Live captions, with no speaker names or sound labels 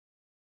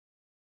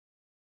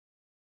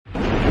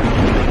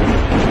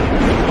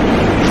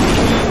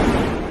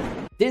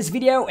This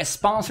video is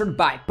sponsored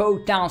by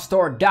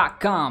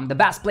PotownStore.com, the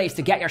best place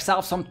to get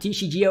yourself some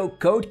TCGO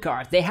code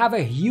cards. They have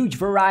a huge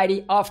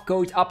variety of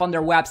codes up on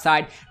their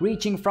website,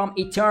 reaching from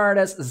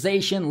Eternatus,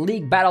 Zacian,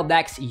 League Battle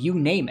decks, you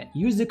name it.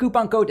 Use the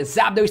coupon code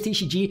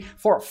ZAPDOSTCG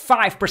for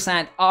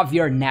 5% of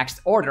your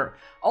next order.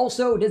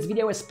 Also, this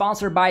video is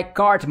sponsored by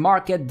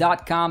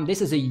cardmarket.com.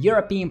 This is a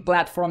European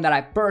platform that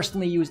I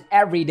personally use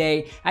every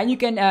day, and you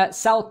can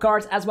sell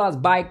cards as well as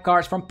buy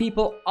cards from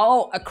people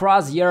all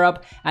across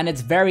Europe, and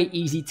it's very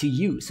easy to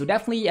use. So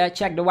definitely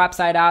check the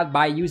website out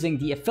by using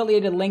the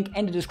affiliated link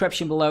in the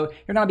description below.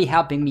 You're gonna be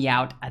helping me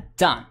out a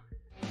ton.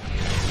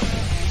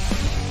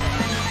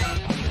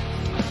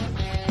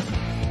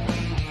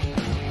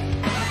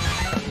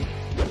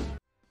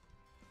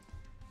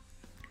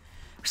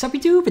 Sup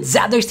YouTube, it's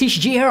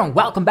TCG here, and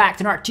welcome back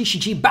to another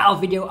TCG battle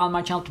video on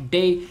my channel.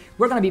 Today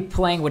we're gonna be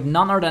playing with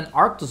none other than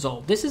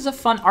Arctozolt. This is a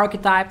fun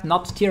archetype,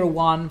 not tier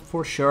 1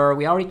 for sure.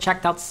 We already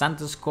checked out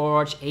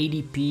Centiskorch,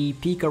 ADP,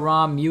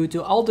 Pikarom,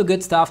 Mewtwo, all the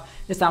good stuff.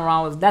 This time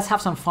around, let's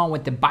have some fun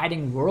with the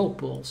Biting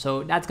Whirlpool.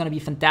 So that's gonna be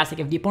fantastic.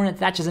 If the opponent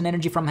attaches an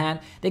energy from hand,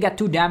 they get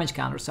 2 damage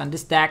counters, and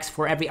this stacks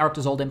for every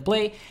Arctozolt in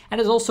play,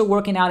 and is also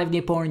working out if the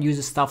opponent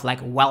uses stuff like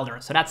Welder.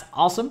 So that's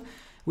awesome.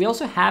 We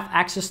also have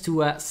access to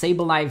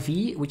Sableye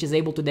V, which is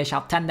able to dish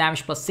out 10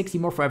 damage plus 60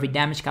 more for every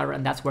damage counter,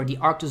 and that's where the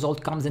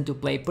Arctozolt comes into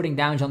play, putting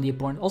damage on the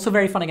opponent. Also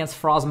very fun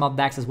against Frostmoth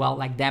decks as well,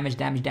 like damage.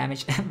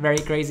 Very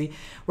crazy.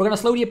 We're gonna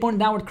slow the opponent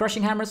down with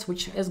Crushing Hammers,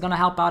 which is gonna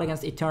help out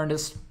against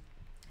Eternatus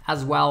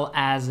as well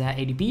as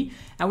ADP.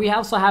 And we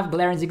also have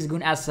Galarian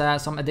Zigzagoon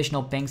as some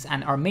additional pings,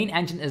 and our main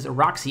engine is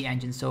Roxie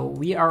engine. So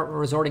we are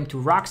resorting to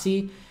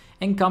Roxie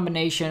in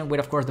combination with,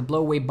 of course, the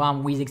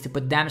Blow-Away-Bomb Weezings to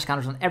put damage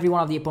counters on every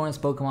one of the opponent's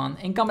Pokemon,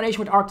 in combination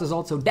with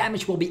Arctozolt, so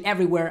damage will be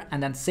everywhere,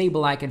 and then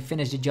Sableye can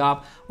finish the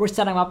job. We're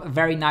setting up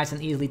very nice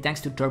and easily thanks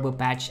to Turbo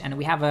Patch, and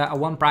we have a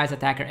one prize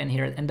attacker in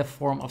here in the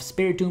form of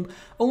Spiritomb.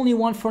 Only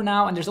one for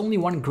now, and there's only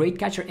one Great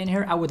Catcher in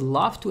here. I would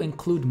love to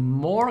include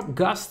more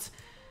Gust,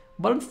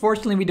 but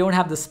unfortunately we don't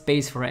have the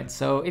space for it.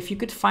 So if you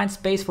could find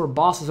space for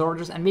Boss's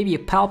Orders and maybe a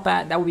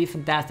Palpat, that would be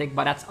fantastic,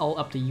 but that's all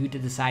up to you to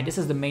decide. This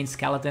is the main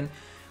skeleton.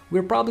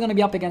 We're probably going to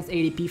be up against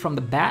ADP from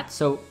the bat,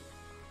 so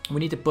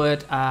we need to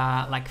put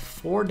like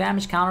 4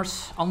 damage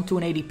counters onto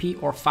an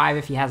ADP, or 5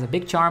 if he has a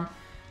big charm,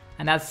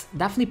 and that's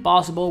definitely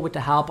possible with the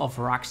help of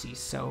Roxie,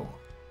 so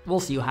we'll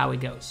see how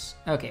it goes.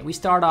 Okay, we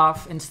start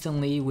off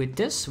instantly with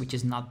this, which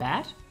is not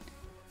bad.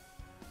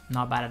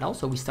 Not bad at all.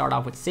 So we start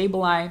off with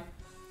Sableye.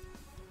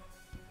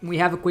 We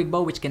have a Quick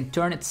Bow which can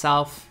turn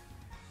itself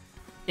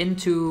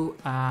into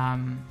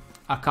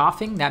a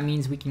Koffing. That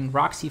means we can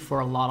Roxie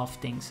for a lot of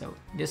things. So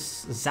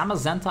this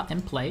Zamazenta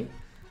in play.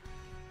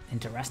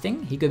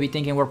 Interesting. He could be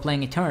thinking we're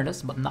playing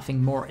Eternatus, but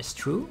nothing more is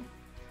true.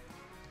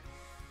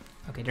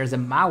 Okay, there's a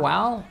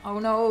Mawile. Oh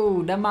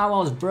no, that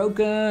Mawile is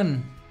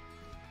broken.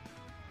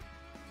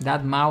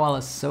 That Mawile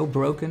is so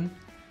broken.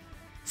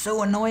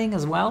 So annoying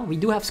as well. We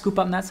do have Scoop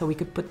Up Net, so we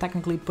could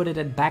technically put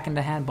it back in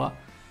the hand, but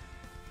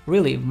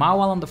really,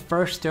 Mawile on the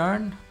first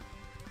turn.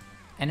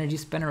 Energy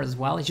Spinner as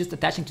well. It's just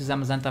attaching to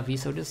Zamazenta V,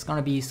 so this is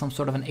gonna be some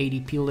sort of an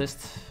ADP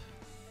list.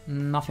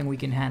 Nothing we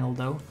can handle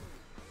though.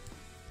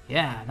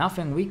 Yeah,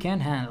 nothing we can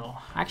handle.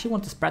 I actually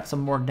want to spread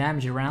some more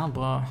damage around,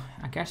 but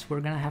I guess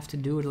we're gonna have to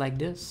do it like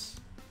this.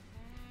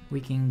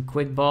 We can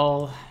Quick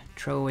Ball,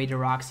 throw away the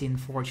Roxie,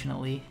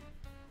 unfortunately.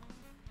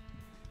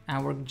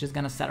 And we're just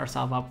gonna set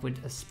ourselves up with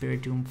a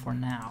Spiritomb for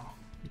now,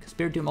 because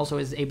Spiritomb also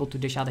is able to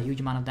dish out a huge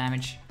amount of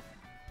damage.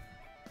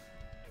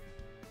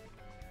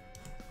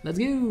 Let's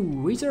go!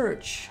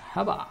 Research!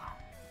 Hubba!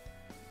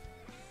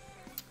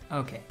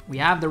 Okay, we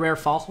have the rare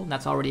fossil,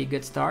 that's already a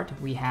good start.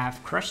 We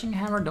have Crushing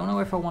Hammer, don't know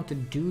if I want to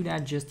do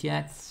that just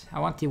yet. I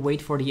want to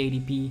wait for the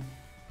ADP.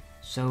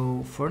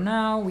 So for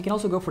now, we can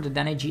also go for the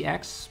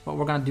Dedenne-GX, but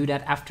we're gonna do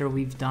that after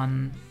we've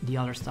done the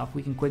other stuff.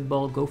 We can Quick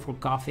Ball, go for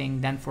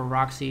Koffing, then for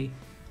Roxie.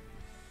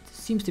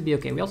 Seems to be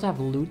okay. We also have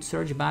Loot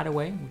Surge, by the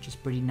way, which is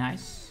pretty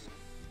nice.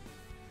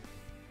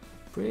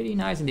 Pretty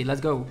nice indeed. Let's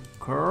go.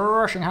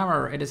 Crushing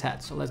Hammer. It is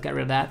head. So let's get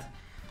rid of that.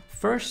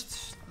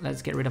 First,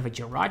 let's get rid of a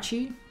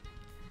Jirachi.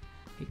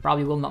 He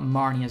probably will not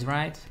Marnie us,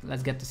 right?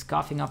 Let's get this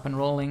Koffing up and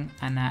rolling.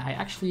 And I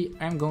actually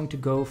am going to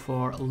go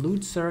for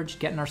Loot Surge,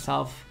 getting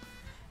ourselves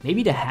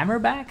maybe the Hammer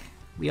back.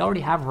 We already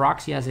have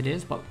Roxie as it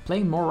is, but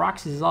playing more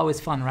Roxies is always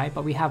fun, right?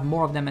 But we have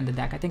more of them in the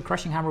deck. I think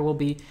Crushing Hammer will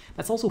be,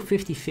 that's also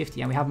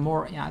 50-50, and we have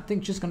more. Yeah, I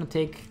think just gonna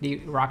take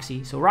the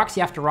Roxie. So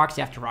Roxie after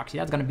Roxie after Roxie.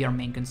 That's gonna be our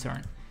main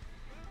concern.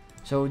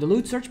 So the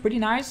Loot Surge, pretty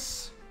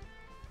nice.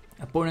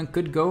 Opponent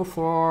could go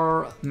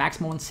for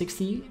maximum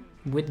 160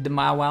 with the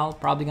Mawile.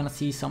 Probably gonna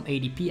see some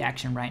ADP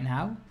action right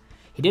now.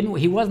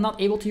 He was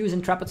not able to use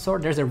Intrepid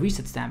Sword. There's a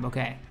reset stamp,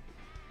 okay.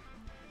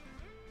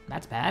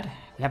 That's bad.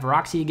 We have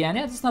Roxie again.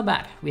 Yeah, it's not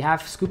bad. We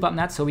have Scoop Up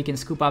Net, so we can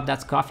scoop up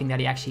that Koffing that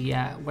he actually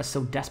was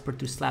so desperate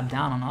to slap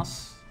down on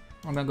us.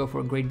 We're gonna go for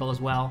a Great Ball as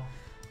well.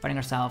 Finding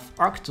ourselves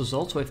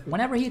Arctozolt, so if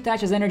whenever he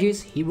attaches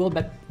energies, he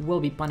will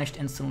be punished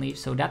instantly,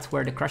 so that's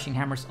where the Crushing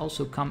Hammers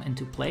also come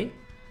into play.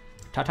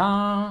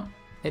 Ta-ta!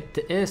 It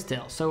is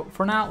still. So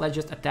for now, let's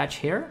just attach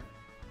here.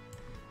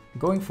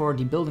 Going for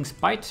the Building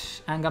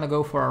Spite and gonna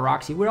go for a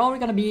Roxie. We're already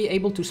gonna be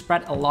able to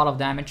spread a lot of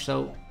damage,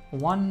 so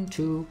 1,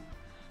 2,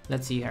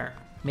 let's see here.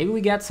 Maybe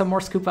we get some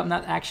more Scoop Up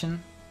Nut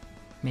action.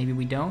 Maybe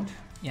we don't.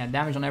 Yeah,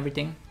 damage on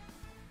everything.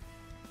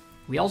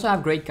 We also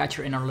have Great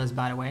Catcher in our list,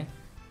 by the way.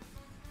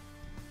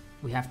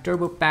 We have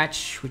Turbo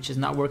Patch, which is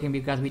not working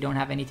because we don't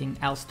have anything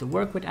else to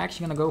work with.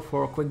 Actually gonna go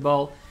for a Quick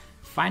Ball,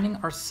 finding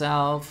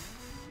ourselves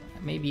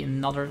maybe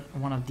another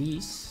one of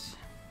these.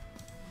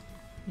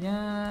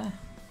 Yeah.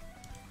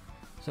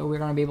 So we're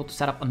gonna be able to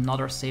set up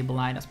another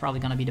Sableye. That's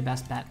probably gonna be the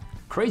best bet.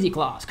 Crazy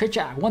Claws, crit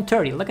check,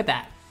 130, look at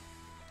that.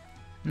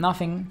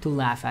 Nothing to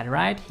laugh at,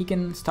 right? He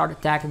can start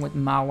attacking with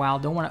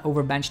Mawile. Don't want to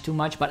overbench too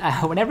much, but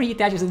whenever he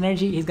attaches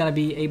energy, he's gonna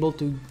be able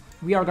to.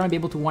 We are gonna be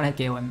able to one-hit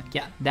KO him.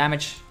 Yeah,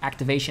 damage,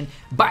 activation,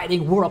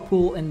 biting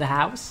Whirlpool in the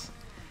house.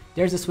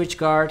 There's a switch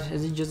card.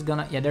 Is he just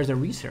gonna? Yeah, there's a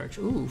research.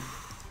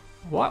 Oof.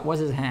 What was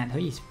his hand?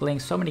 He's playing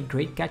so many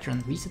Great Catcher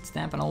and Reset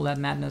Stamp and all that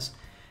madness.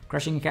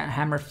 Crushing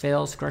Hammer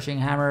fails. Crushing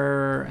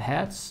Hammer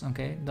heads.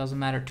 Okay, doesn't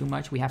matter too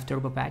much. We have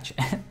Turbo Patch.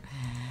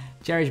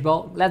 Cherish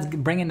Ball, let's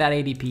bring in that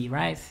ADP,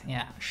 right?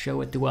 Yeah,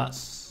 show it to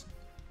us.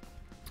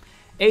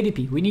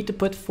 ADP, we need to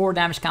put 4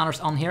 damage counters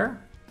on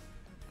here.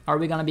 Are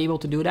we gonna be able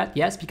to do that?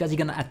 Yes, because he's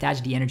gonna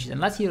attach the energies,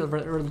 unless he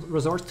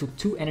resorts to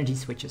 2 energy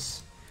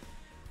switches.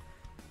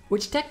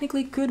 Which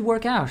technically could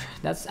work out.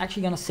 That's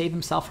actually gonna save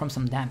himself from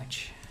some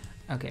damage.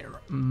 Okay,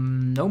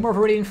 no more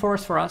Viridian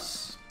Forest for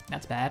us.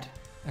 That's bad.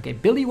 Okay,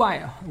 Willy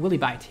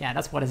Bite, yeah,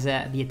 that's what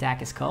the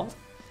attack is called.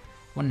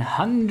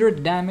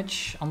 100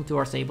 damage onto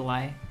our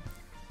Sableye.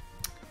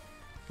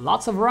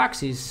 Lots of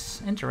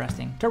Roxies,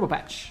 interesting. Turbo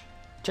Patch,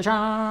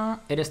 cha-cha!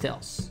 It is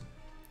Tails.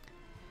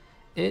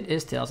 It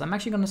is Tails. I'm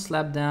actually gonna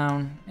slap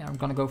down. I'm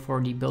gonna go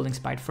for the Building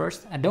Spite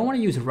first. I don't want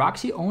to use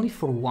Roxie only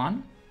for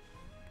 1,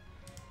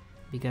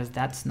 because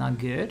that's not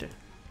good.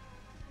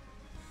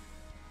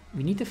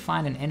 We need to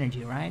find an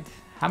energy, right?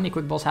 How many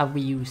Quick Balls have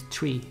we used?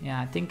 3. Yeah,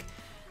 I think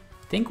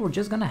we're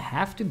just gonna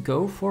have to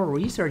go for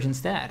Research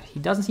instead. He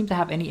doesn't seem to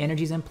have any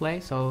energies in play,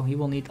 so he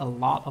will need a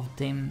lot of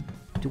them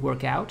to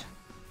work out.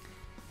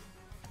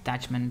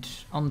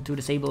 Attachment onto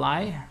the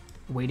Sableye,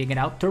 waiting it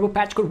out. Turbo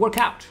Patch could work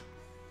out,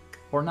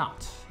 or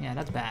not. Yeah,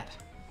 that's bad.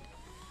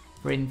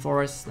 Viridian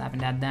Forest, slapping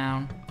that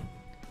down.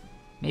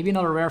 Maybe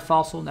another rare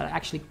fossil that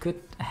actually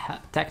could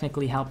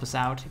technically help us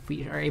out. If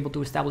we are able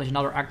to establish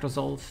another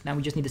Arctozolt, then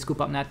we just need to Scoop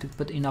Up Net to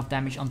put enough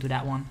damage onto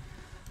that one.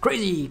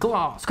 Crazy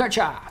Claw,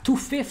 Scratcha,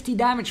 250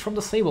 damage from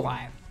the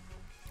Sableye.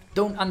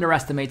 Don't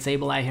underestimate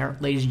Sableye here,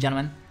 ladies and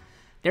gentlemen.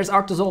 There's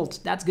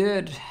Arctozolt, that's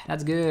good, and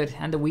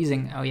the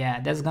Weezing, oh yeah,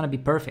 that's gonna be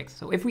perfect.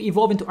 So if we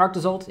evolve into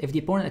Arctozolt, if the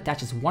opponent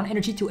attaches 1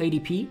 energy to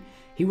ADP,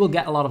 he will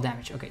get a lot of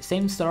damage. Okay,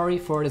 same story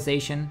for the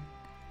Zacian.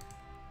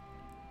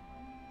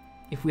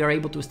 If we are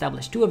able to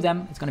establish 2 of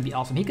them, it's gonna be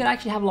awesome. He could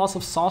actually have lots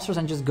of saucers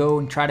and just go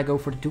and try to go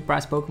for the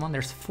 2-prize Pokemon.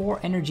 There's 4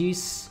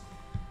 energies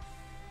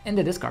in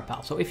the discard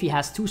pile. So if he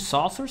has 2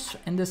 saucers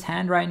in this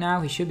hand right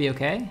now, he should be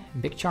okay.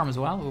 Big Charm as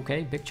well,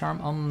 okay, Big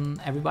Charm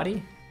on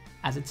everybody,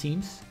 as it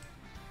seems.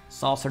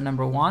 Saucer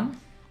number 1.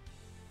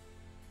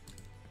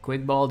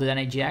 Quick Ball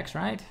Dedenne-GX,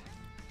 right?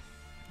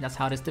 That's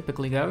how this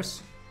typically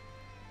goes.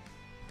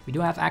 We do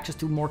have access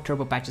to more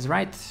Turbo Patches,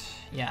 right?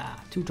 Yeah,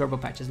 2 Turbo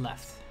Patches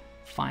left.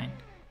 Fine.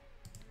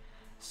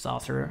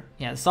 Saucer.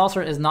 Yeah, the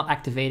Saucer is not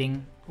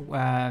activating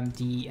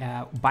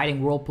the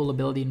Biting Whirlpool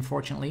ability,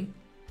 unfortunately.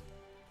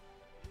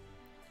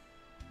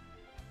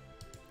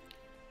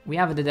 We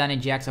have a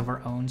Dedenne-GX of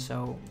our own,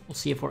 so we'll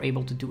see if we're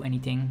able to do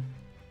anything.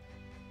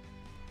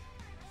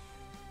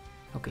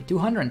 Okay,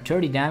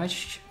 230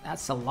 damage,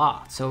 that's a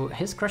lot. So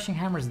his Crushing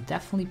Hammer is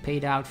definitely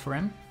paid out for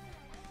him.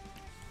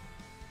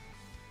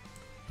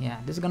 Yeah,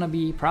 this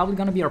is probably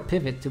gonna be our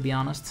pivot, to be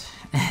honest.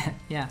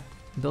 Yeah,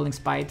 Building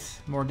Spite,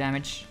 more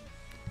damage.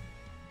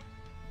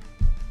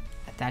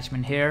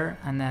 Attachment here,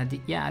 and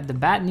the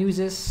bad news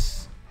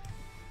is,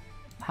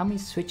 how many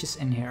switches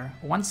in here?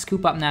 1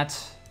 Scoop Up Net,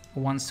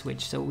 1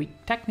 switch. So we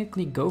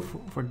technically go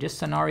for this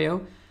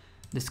scenario.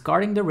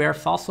 Discarding the rare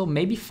fossil,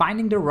 maybe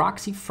finding the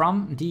Roxie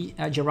from the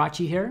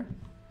Jirachi here.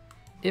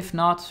 If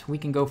not, we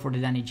can go for the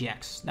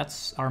Dedenne-GX.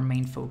 That's our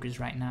main focus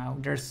right now.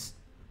 There's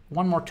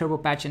 1 more Turbo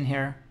Patch in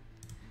here.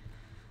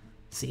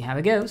 See how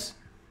it goes.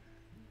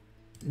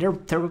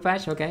 Turbo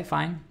Patch, okay,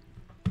 fine.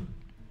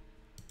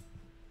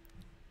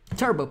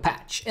 Turbo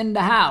Patch in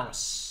the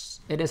house.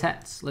 It is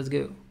heads, let's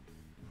go.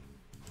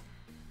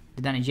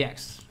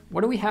 Dedenne-GX.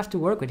 What do we have to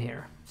work with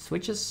here?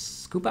 Switches,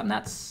 Scoop Up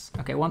Nets.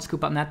 Okay, 1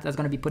 Scoop Up Net. That's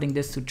going to be putting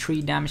this to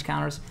 3 damage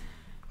counters.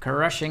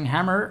 Crushing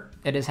Hammer.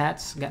 It is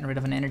heads. Getting rid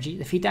of an energy.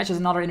 If he attaches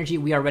another energy,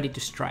 we are ready to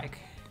strike.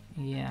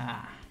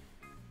 Yeah.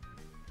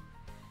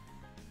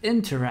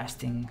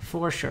 Interesting,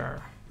 for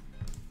sure.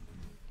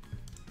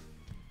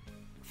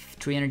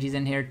 3 energies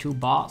in here, 2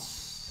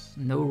 boss.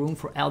 No room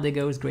for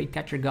Eldego's. Great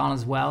Catcher gone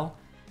as well.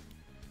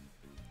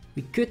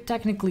 We could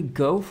technically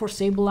go for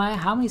Sableye.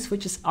 How many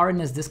switches are in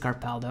his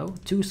discard pile though?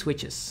 2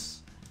 switches.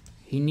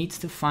 He needs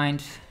to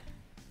find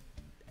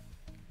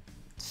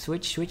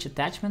switch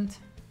attachment.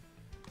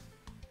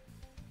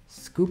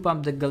 Scoop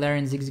up the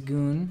Galarian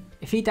Zigzagoon.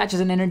 If he attaches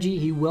an energy,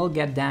 he will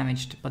get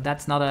damaged, but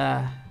that's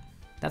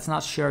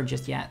not sure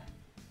just yet.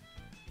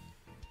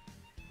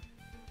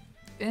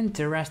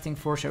 Interesting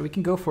for sure. We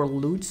can go for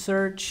loot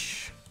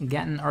search,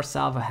 getting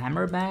ourselves a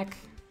hammer back.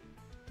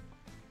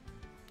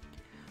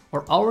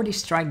 Or already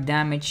strike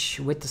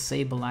damage with the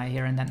Sableye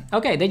here and then.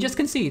 Okay, they just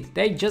concede.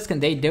 They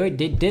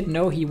did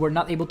know he were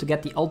not able to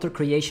get the Alter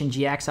Creation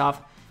GX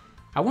off.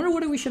 I wonder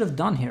what we should have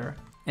done here.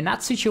 In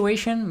that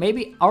situation,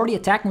 maybe already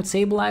attacking with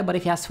Sableye, but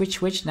if he has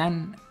switch,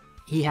 then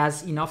he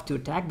has enough to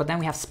attack. But then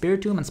we have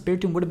Spiritomb, and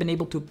Spiritomb would have been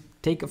able to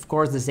take, of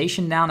course, the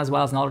Zacian down as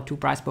well as another 2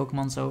 prize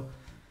Pokemon, so...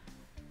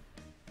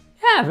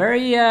 Yeah,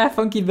 very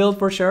funky build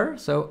for sure.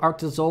 So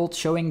Arctozolt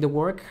showing the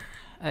work.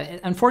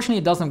 Unfortunately,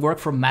 it doesn't work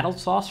for Metal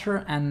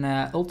Saucer and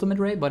Ultimate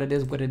Ray, but it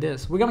is what it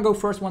is. We're gonna go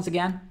first once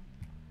again.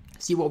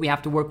 See what we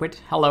have to work with.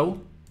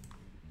 Hello.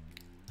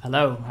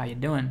 Hello, how you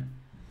doing?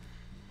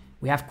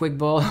 We have Quick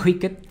Ball. We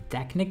could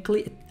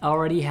technically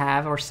already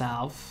have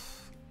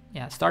ourselves.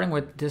 Yeah, starting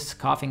with this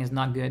Koffing is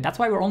not good. That's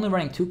why we're only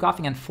running 2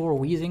 Koffing and 4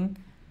 Weezing.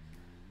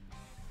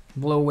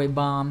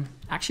 Blow-Away-Bomb.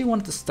 Actually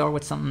wanted to start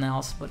with something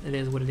else, but it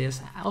is what it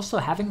is. Also,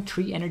 having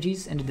 3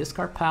 energies in the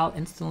discard pile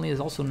instantly is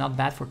also not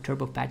bad for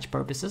Turbo Patch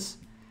purposes.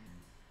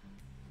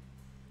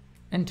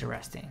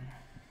 Interesting.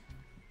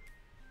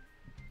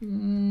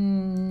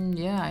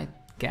 Yeah, I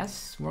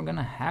guess we're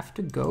gonna have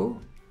to go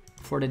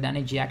for the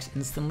Dedenne-GX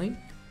instantly.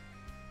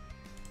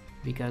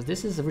 Because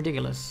this is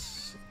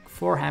ridiculous.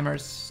 4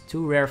 hammers,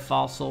 2 rare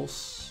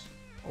fossils,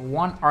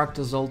 1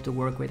 Arctozolt to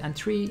work with, and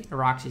 3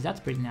 Roxies.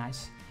 That's pretty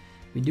nice.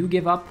 We do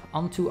give up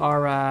onto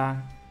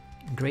our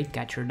Great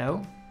Catcher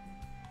though.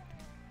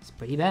 It's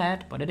pretty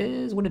bad, but it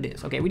is what it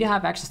is. Okay, we do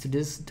have access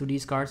to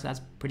these cards.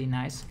 That's pretty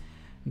nice.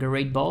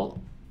 Great Ball,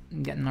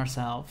 getting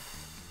ourselves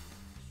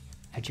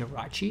a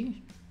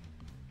Jirachi.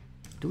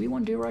 Do we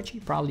want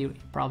Jirachi? Probably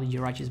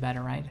Jirachi is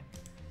better, right?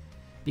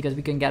 Because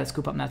we can get a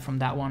Scoop Up Net from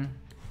that one.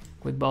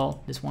 Quick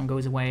Ball, this one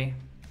goes away.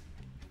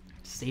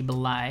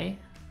 Sableye.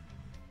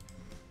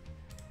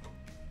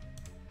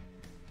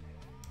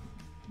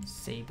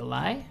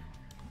 Sableye.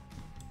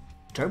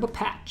 Turbo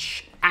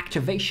Patch.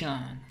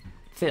 Activation.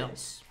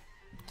 Fills.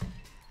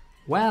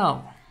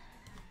 Well,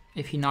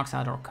 if he knocks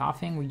out our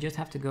Koffing, we just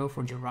have to go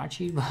for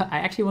Jirachi. But I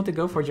actually want to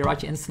go for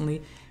Jirachi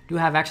instantly. Do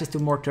have access to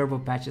more Turbo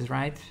Patches,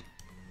 right?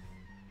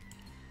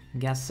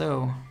 Guess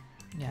so.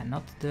 Yeah,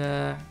 not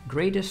the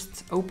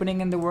greatest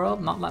opening in the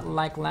world, not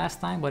like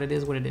last time, but it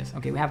is what it is.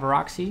 Okay, we have a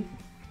Roxie.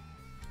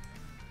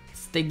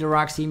 Let's take the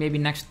Roxie, maybe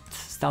next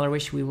Stellar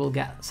Wish we will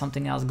get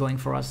something else going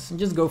for us. And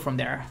just go from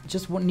there.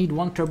 Just need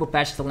 1 Turbo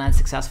Patch to land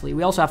successfully.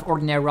 We also have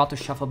Ordinary Rod to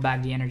shuffle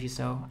back the energy,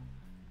 so...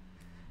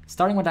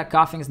 Starting with that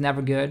Koffing is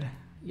never good.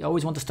 You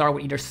always want to start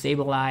with either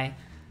Sableye,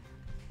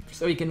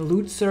 so you can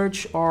loot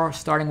search, or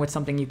starting with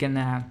something you can...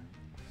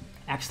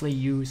 actually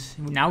use.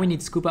 Now we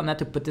need Scoop Up Net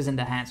to put this in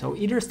the hand. So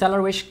either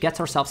Stellar Wish gets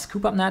ourselves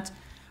Scoop Up Net,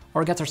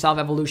 or gets ourselves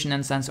Evolution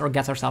Incense, or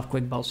gets ourselves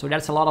Quick Ball. So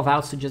that's a lot of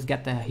outs to just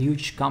get the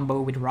huge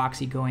combo with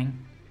Roxie going.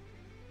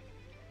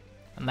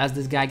 Unless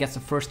this guy gets the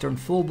first turn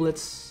full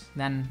blitz,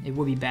 then it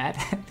would be bad.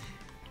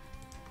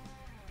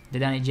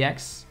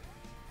 Dedenne-GX.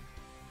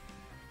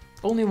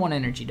 Only 1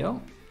 energy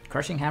though.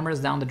 Crushing Hammer is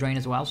down the drain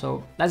as well.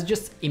 So let's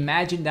just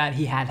imagine that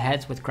he had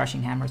heads with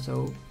Crushing Hammer,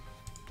 so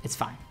it's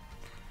fine.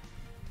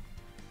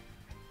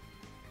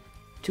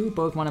 2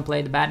 Pokemon in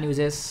play. The bad news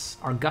is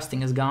our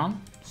Gusting is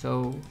gone,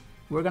 so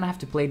we're gonna have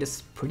to play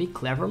this pretty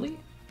cleverly.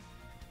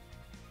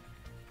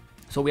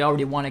 So we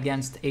already won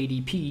against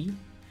ADP.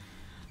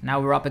 Now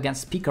we're up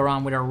against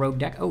Pikarom with our Rogue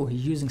deck. Oh,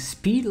 he's using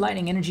Speed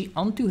Lightning Energy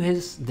onto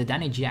his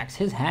Dedenne-GX.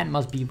 His hand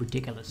must be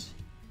ridiculous.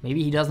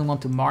 Maybe he doesn't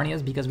want to Marnie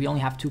us because we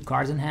only have 2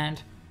 cards in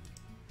hand.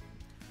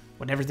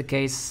 Whatever's the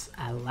case,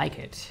 I like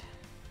it.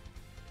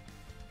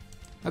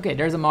 Okay,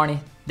 there's a Marnie.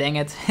 Dang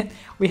it.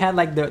 We had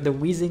like the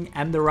Weezing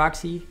and the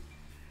Roxie.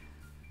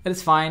 But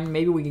it's fine,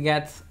 maybe we can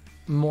get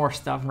more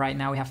stuff right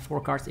now. We have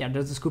 4 cards. Yeah,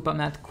 there's the Scoop Up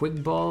Net,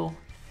 Quick Ball.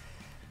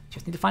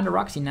 Just need to find a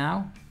Roxie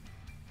now.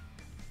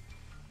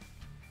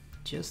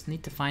 Just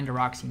need to find a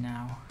Roxie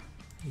now.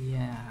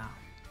 Yeah.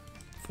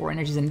 4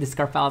 energies in this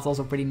card pile is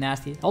also pretty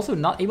nasty. Also,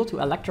 not able to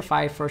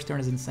electrify first turn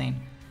is insane.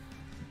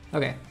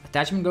 Okay,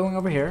 attachment going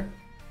over here.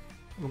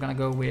 We're gonna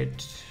go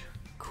with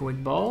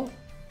Quick Ball.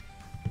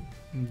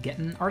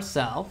 Getting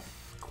ourselves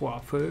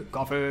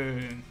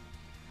Koffing.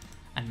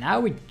 And now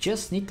we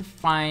just need to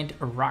find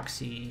a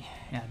Roxie.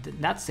 Yeah,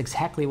 that's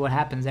exactly what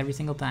happens every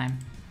single time.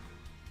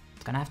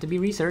 It's gonna have to be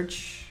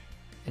research.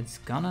 It's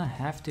gonna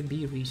have to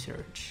be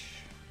research.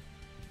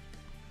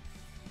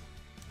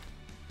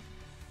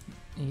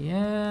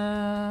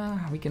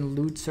 Yeah, we can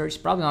loot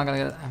search. Probably not gonna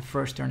get a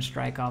first turn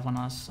strike off on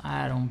us.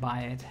 I don't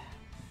buy it.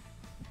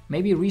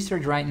 Maybe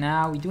research right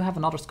now. We do have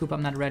another Scoop Up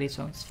Net ready,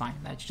 so it's fine.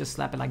 Let's just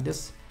slap it like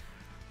this.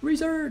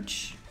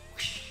 Research!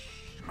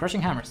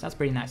 Crushing Hammers, that's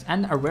pretty nice.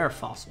 And a rare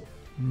fossil.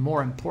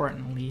 More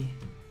importantly,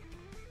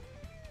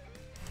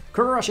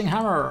 Crushing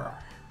Hammer!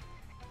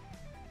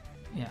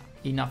 Yeah,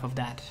 enough of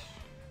that.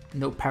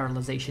 No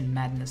paralyzation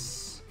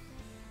madness.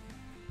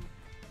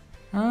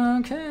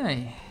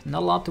 Okay,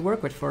 not a lot to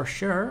work with for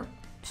sure.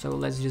 So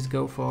let's just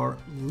go for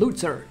Loot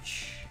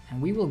Surge.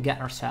 And we will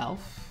get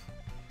ourselves...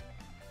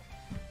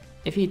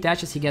 If he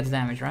attaches, he gets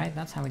damage, right?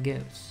 That's how it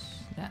goes.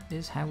 That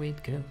is how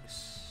it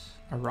goes.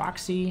 A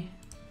Roxie.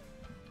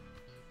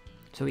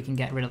 So we can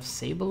get rid of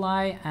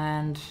Sableye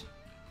and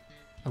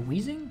a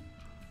Weezing?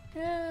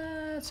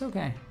 Yeah, it's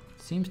okay.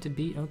 Seems to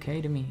be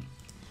okay to me.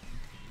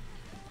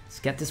 Let's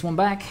get this one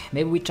back.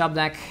 Maybe we top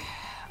deck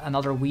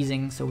another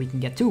Weezing so we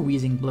can get 2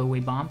 Weezing Blow-Away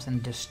Bombs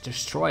and just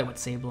destroy with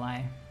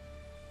Sableye.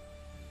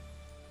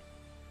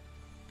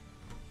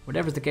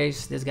 Whatever's the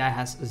case, this guy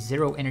has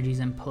 0 energies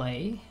in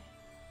play.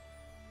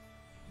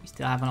 We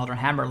still have another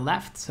hammer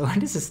left, so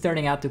this is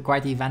turning out to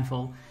quite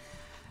eventful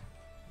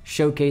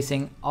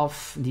showcasing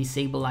of the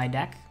Sableye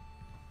deck.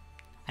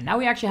 And now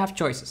we actually have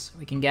choices.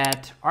 We can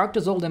get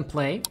Arctozolt in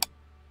play,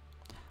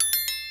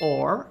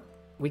 or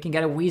we can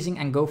get a Weezing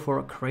and go for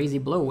a crazy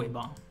Blow-Away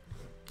Bomb.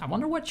 I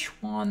wonder which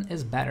one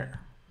is better.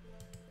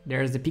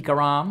 There's the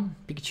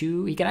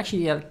Pikachu. He can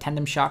actually have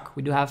Tandem Shock.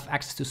 We do have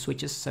access to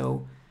switches,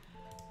 so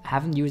I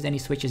haven't used any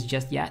switches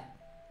just yet.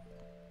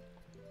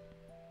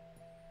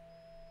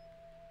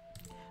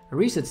 A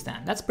reset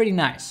stand, that's pretty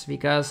nice,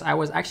 because I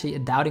was actually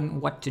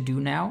doubting what to do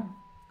now.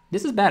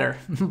 This is better.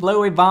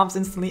 Blow-Away Bombs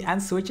instantly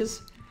and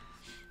switches.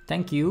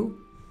 Thank you.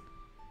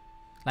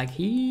 Like,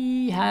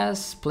 he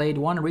has played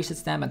 1 reset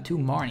stand and 2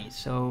 Marnies,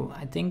 so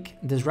I think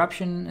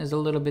Disruption is a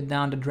little bit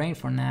down the drain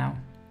for now.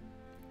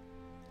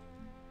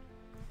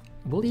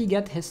 Will he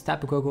get his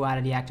Tapu Koko out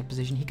of the active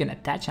position? He can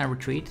attach and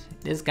retreat.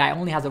 This guy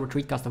only has a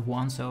retreat cost of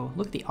 1, so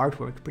look at the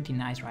artwork, pretty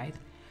nice, right?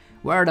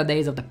 Where are the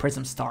days of the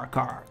Prism Star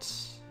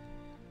cards?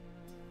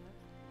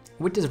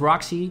 With this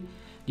Roxie,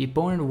 the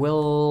opponent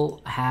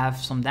will have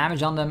some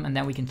damage on them, and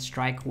then we can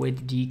strike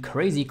with the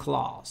Crazy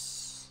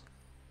Claws.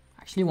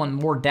 Actually want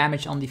more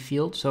damage on the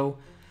field, so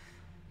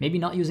maybe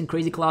not using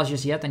Crazy Claws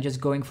just yet and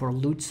just going for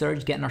Loot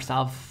Surge, getting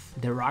ourselves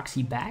the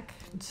Roxie back.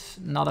 It's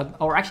not a,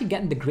 or actually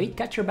getting the Great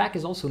Catcher back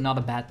is also not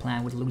a bad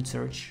plan with Loot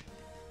Surge.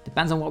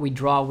 Depends on what we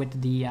draw with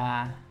the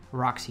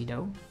Roxie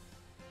though.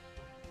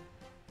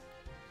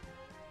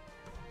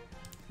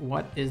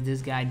 What is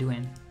this guy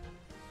doing?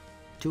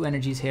 2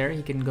 energies here,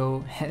 he can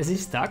go... Is he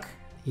stuck?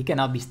 He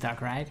cannot be stuck,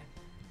 right?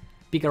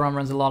 Pikarom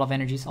runs a lot of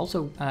energies.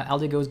 Also,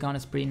 Eldego's gone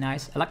is pretty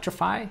nice.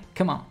 Electrify,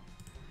 come on.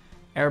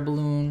 Air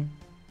Balloon.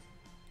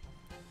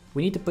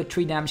 We need to put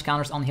 3 damage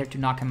counters on here to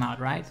knock him out,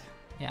 right?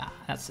 Yeah,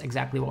 that's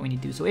exactly what we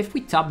need to do. So if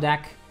we top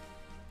deck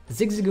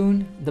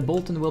Zigzagoon, the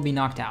Bolton will be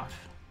knocked out.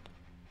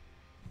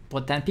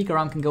 But then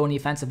Pikarom can go in the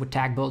offensive with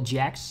Tag Bolt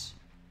GX.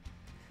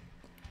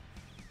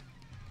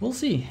 We'll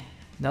see.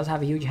 Does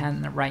have a huge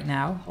hand right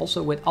now.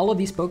 Also, with all of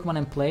these Pokemon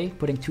in play,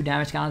 putting 2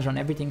 damage counters on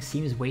everything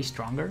seems way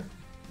stronger.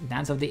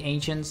 Dance of the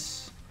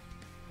Ancients.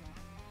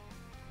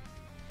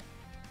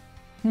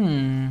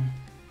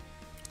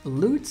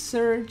 Loot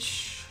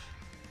Surge.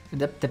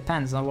 That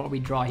depends on what we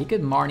draw. He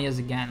could Marnie us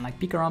again. Like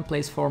Pikarom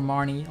plays 4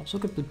 Marnie. Also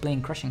could be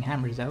playing Crushing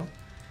Hammers though.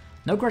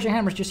 No Crushing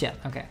Hammers just yet.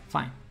 Okay,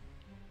 fine.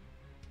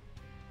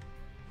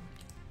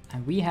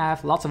 And we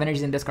have lots of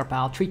energies in discard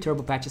pile. 3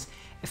 Turbo Patches.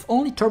 If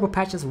only Turbo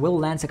Patches will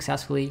land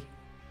successfully,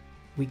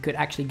 we could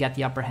actually get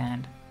the upper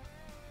hand.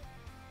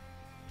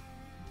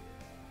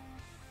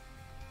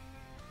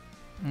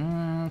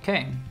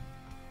 Okay.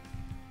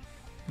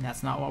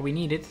 That's not what we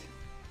needed.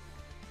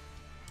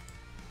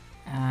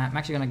 I'm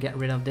actually gonna get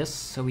rid of this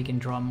so we can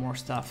draw more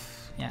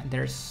stuff. Yeah,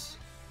 there's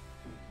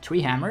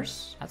 3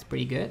 hammers. That's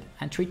pretty good.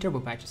 And 3 Turbo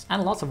Patches.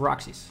 And lots of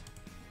Roxies.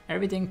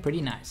 Everything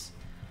pretty nice.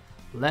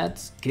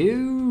 Let's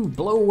go!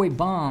 Blow-Away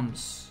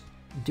Bombs.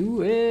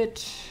 Do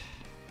it!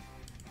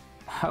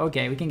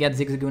 Okay, we can get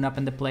Zigzagoon up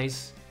into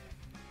place,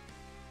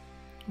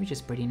 which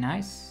is pretty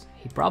nice.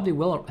 He probably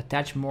will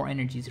attach more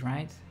energies,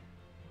 right?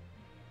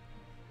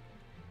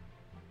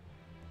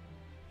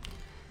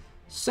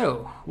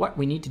 So, what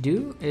we need to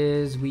do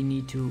is we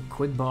need to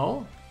Quick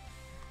Ball,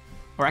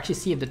 or actually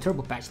see if the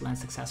Turbo Patch lands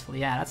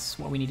successfully. Yeah, that's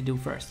what we need to do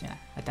first. Yeah,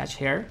 attach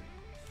here,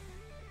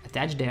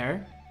 attach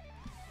there.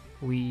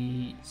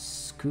 We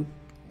scoop.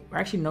 We're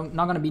actually not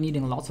going to be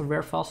needing lots of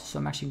rare fossils, so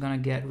I'm actually going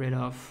to get rid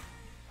of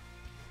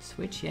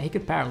Switch. Yeah, he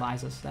could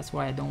paralyze us. That's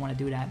why I don't want to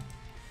do that.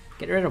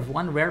 Get rid of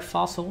 1 rare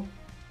fossil.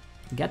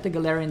 Get the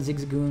Galarian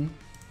Zigzagoon.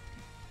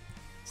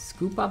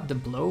 Scoop up the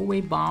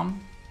Blow-Away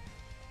Bomb.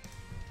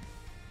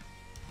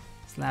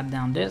 Slap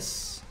down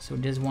this. So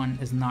this one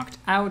is knocked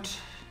out.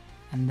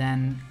 And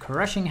then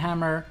Crushing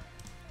Hammer.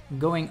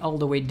 Going all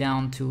the way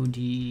down to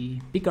the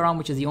Pikarom,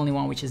 which is the only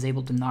one which is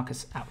able to knock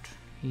us out.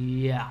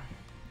 Yeah.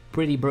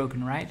 Pretty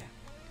broken, right?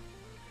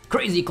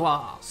 Crazy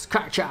Claws.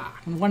 Kacha.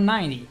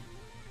 190.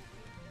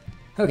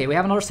 Okay, we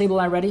have another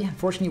Sableye ready.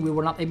 Unfortunately, we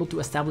were not able to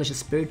establish a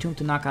Spiritomb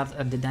to knock out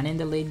a Dedenne in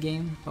the late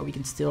game, but we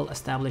can still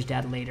establish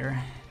that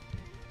later.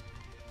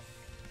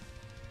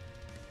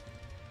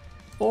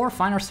 Or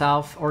find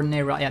ourselves the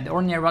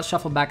Ordinary Rod,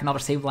 shuffle back another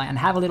Sableye, and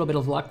have a little bit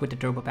of luck with the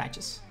Turbo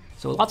Patches.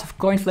 So lots of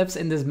coin flips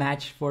in this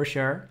match, for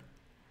sure.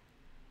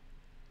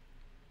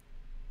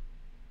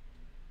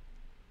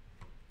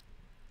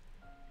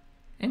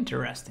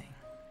 Interesting.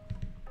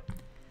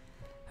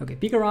 Okay,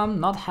 Pikarom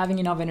not having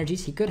enough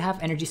energies. He could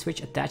have energy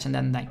switch attached and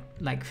then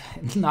like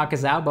knock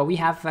us out, but we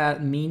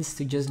have means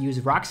to just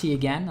use Roxie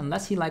again.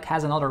 Unless he like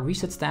has another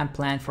reset stamp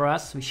planned for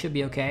us, we should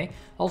be okay.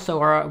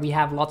 Also, we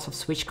have lots of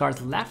switch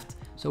cards left,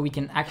 so we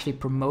can actually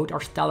promote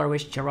our Stellar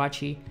Wish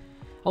Jirachi.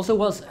 Also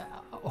was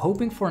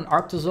hoping for an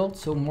Arctozolt,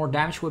 so more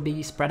damage would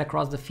be spread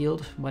across the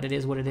field, but it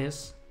is what it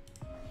is.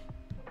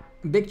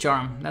 Big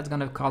Charm, that's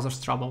gonna cause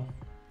us trouble.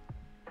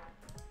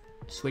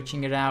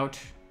 Switching it out.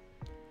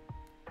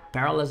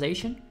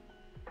 Paralyzation?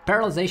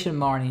 Paralyzation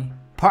Marnie.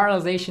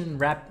 Paralyzation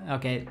Rap.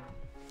 Okay,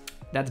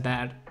 that's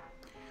bad.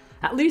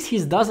 At least he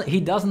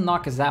doesn't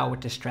knock us out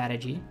with this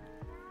strategy.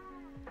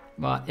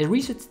 But a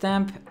reset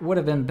stamp would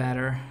have been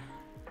better.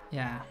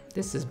 Yeah,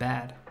 this is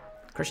bad.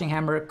 Crushing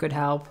Hammer could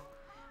help.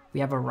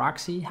 We have a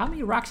Roxie. How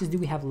many Roxies do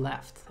we have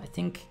left? I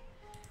think...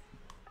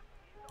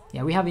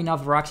 Yeah, we have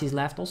enough Roxies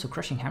left. Also,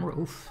 Crushing Hammer.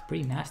 Oof,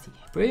 pretty nasty.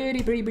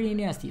 Pretty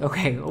nasty.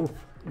 Okay, oh,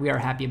 we are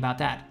happy about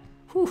that.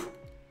 Whew.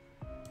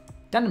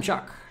 Tandem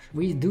Shock.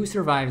 We do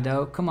survive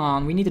though. Come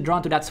on, we need to draw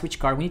into that switch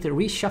card. We need to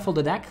reshuffle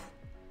the deck.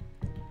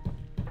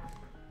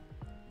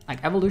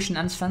 Like Evolution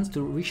Instance to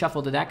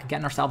reshuffle the deck,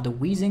 getting ourselves the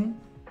Weezing.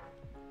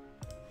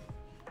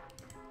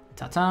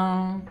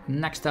 Ta-ta.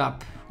 Next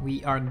up,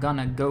 we are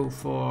gonna go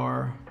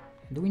for...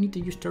 Do we need to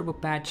use Turbo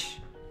Patch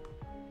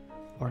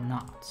or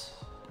not?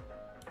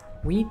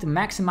 We need to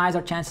maximize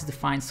our chances to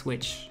find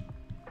switch.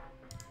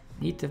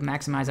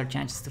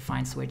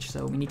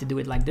 So we need to do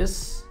it like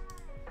this.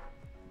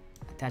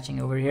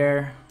 Attaching over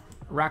here.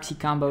 Roxie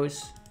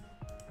combos.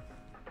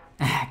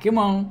 Come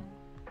on.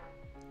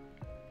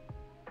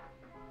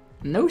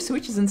 No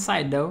switches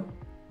inside though.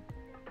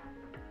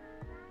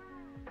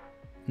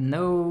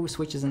 No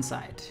switches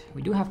inside.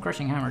 We do have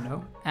Crushing Hammer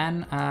though.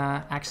 And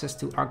access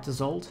to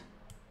Arctozolt.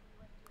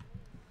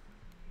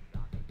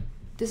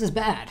 This is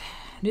bad.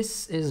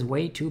 This is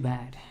way too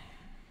bad.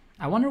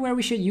 I wonder where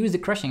we should use the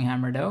Crushing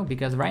Hammer though,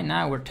 because right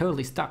now we're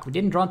totally stuck. We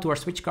didn't draw into our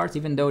switch cards,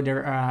 even though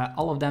they're,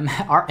 all of them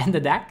are in the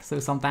deck, so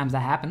sometimes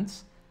that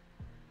happens.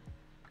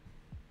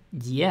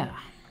 Yeah.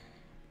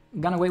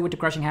 Gonna wait with the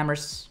Crushing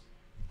Hammers.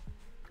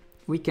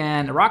 We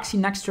can Roxie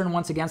next turn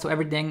once again, so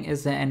everything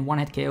is in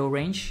one-hit KO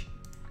range.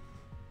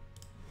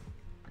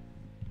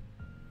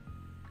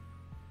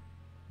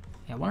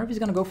 Yeah, I wonder if he's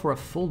gonna go for a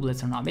full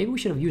blitz or not. Maybe we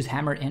should have used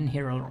Hammer in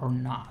here or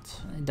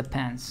not. It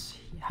depends.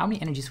 How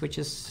many energy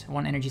switches?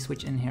 One energy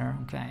switch in here,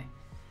 okay.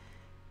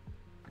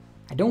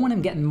 I don't want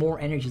him getting more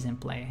energies in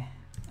play.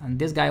 And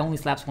this guy only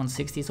slaps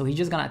 160, so he's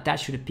just gonna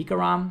attach to the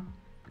Pikarom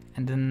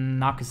and then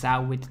knock us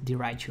out with the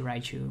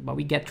Raichu. But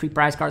we get 3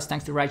 prize cards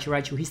thanks to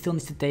Raichu. He still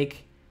needs to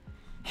take,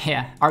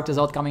 yeah,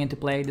 Arctozolt coming into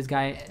play. This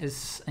guy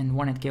is in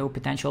one-hit KO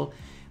potential.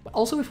 But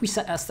also if we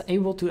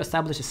able to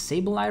establish a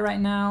Sableye right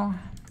now,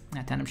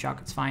 yeah, Tandem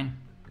Shock, it's fine.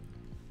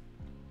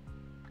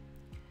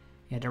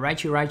 Yeah, the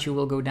Raichu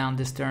will go down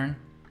this turn.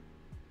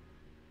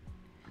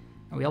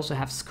 We also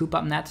have Scoop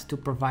Up Net to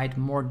provide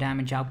more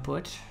damage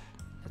output.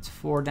 That's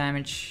 4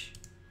 damage.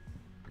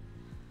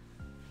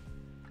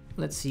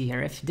 Let's see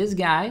here. If this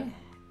guy...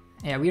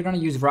 Yeah, we're gonna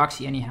use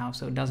Roxie anyhow,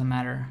 so it doesn't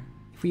matter.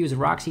 If we use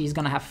Roxie, he's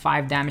gonna have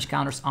 5 damage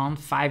counters on.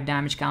 5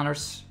 damage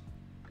counters.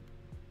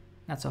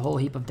 That's a whole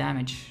heap of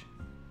damage.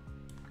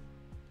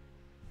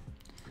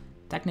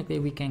 Technically,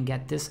 we can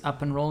get this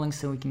up and rolling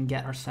so we can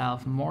get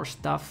ourselves more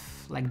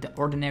stuff, like the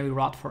Ordinary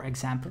Rod, for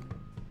example.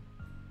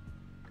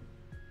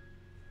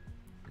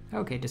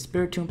 Okay, the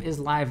Spiritomb is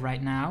live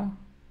right now.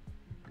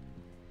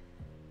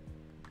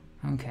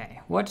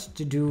 Okay, what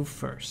to do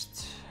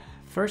first?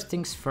 First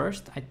things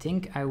first, I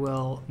think I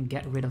will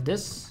get rid of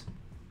this.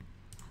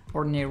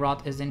 Ordinary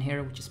Rod is in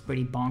here, which is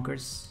pretty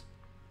bonkers.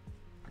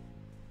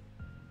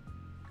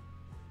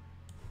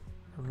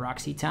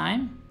 Roxie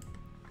time.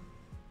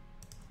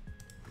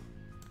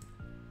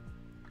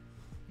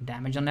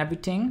 Damage on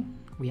everything.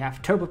 We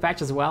have Turbo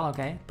Patch as well,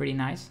 okay, pretty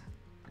nice.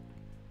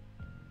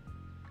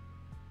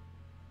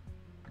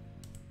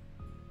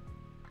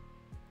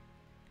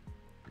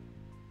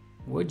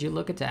 Would you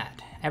look at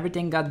that?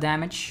 Everything got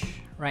damage.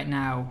 Right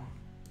now,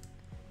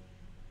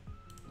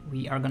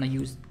 we are gonna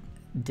use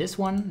this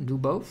one, do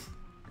both.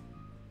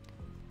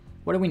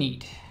 What do we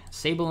need?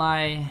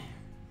 Sableye,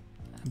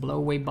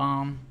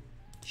 Blow-Away-Bomb,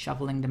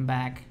 shuffling them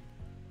back,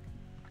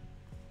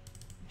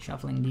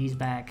 shuffling these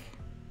back.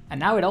 And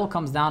now it all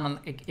comes down on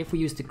if we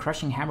use the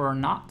Crushing Hammer or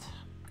not.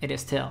 It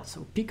is still.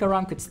 So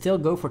Pikarom could still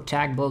go for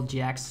Tag Bolt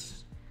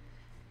GX,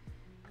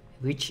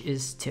 which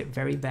is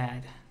very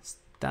bad.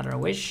 Stellar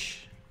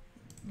Wish.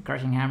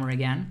 Crushing Hammer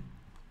again.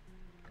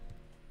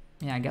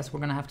 Yeah, I guess we're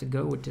gonna have to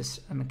go with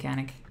this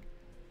mechanic.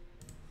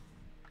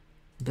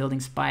 Building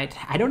Spite.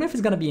 I don't know if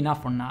it's gonna be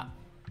enough or not.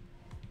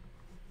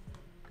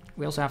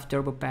 We also have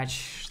Turbo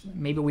Patch.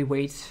 Maybe we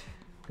wait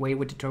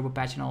with the Turbo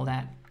Patch and all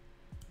that.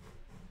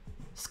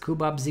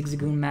 Scoop Up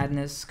Zigzagoon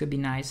Madness could be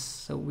nice.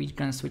 So we're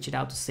gonna switch it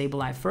out to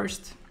Sableye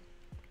first.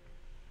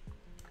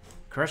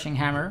 Crushing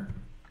Hammer.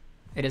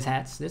 It is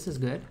heads. This is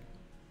good.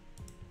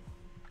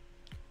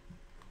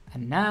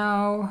 And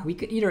now we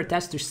could either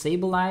attach to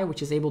Sableye,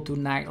 which is able to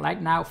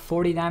like now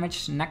 40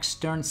 damage, next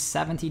turn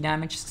 70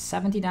 damage.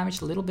 70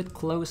 damage, a little bit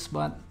close,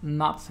 but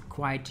not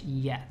quite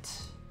yet.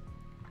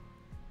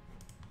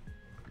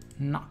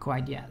 Not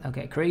quite yet.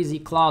 Okay, Crazy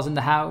Claws in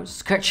the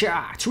house.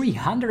 Kacha!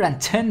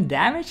 310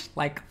 damage?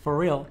 Like, for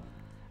real.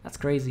 That's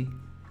crazy.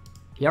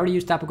 He already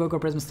used Tapu Koko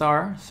Prism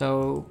Star,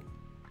 so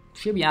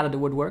should be out of the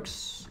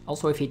woodworks.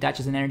 Also, if he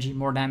attaches an energy,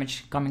 more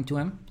damage coming to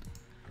him.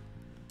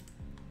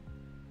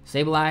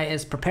 Sableye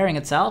is preparing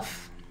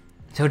itself.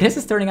 So this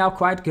is turning out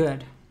quite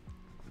good.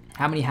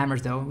 How many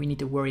hammers though? We need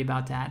to worry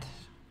about that.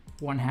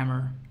 1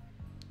 hammer.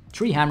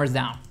 3 hammers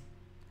down.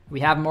 We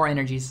have more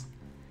energies.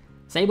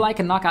 Sableye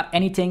can knock out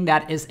anything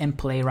that is in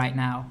play right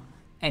now.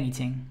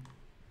 Anything.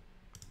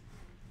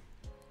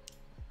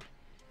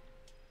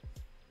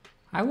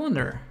 I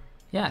wonder.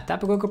 Yeah,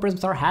 Tapu Koko Prism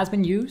Star has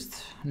been used.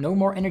 No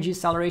more energy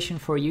acceleration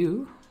for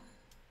you.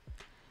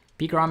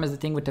 Pikarom is the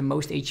thing with the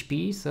most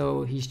HP,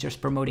 so he's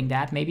just promoting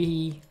that. Maybe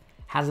he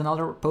has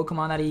another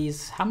Pokemon that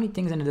he's... How many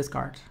things in the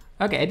discard?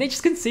 Okay, they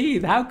just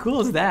concede. How cool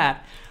is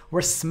that?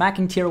 We're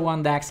smacking tier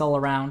 1 decks all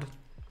around.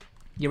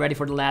 You ready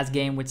for the last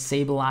game with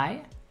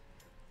Sableye?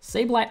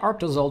 Sableye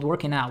Arctozolt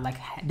working out. Like,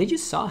 did you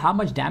saw how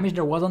much damage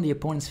there was on the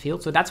opponent's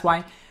field? So that's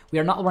why we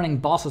are not running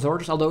Boss's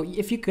Orders. Although,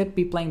 if you could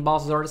be playing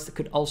Boss's Orders, it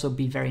could also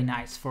be very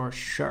nice, for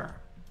sure.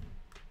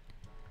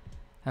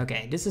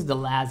 Okay, this is the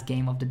last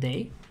game of the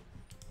day.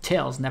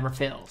 Tails never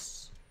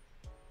fails.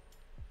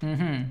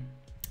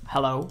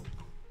 Hello.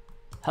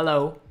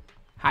 Hello.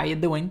 How you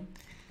doing?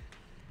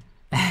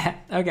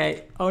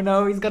 Okay. Oh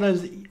no,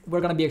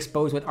 we're gonna be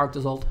exposed with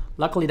Arctozolt.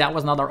 Luckily that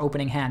was not our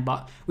opening hand,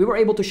 but we were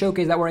able to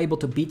showcase that we're able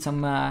to beat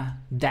some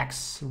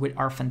decks with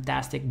our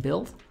fantastic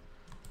build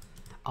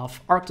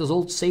of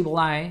Arctozolt,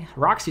 Sableye.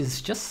 Roxie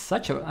is just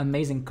such an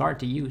amazing card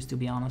to use, to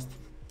be honest.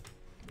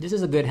 This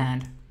is a good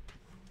hand.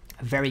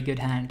 A very good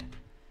hand.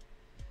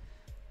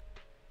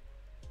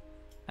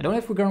 I don't know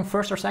if we're going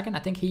first or second. I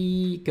think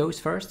he goes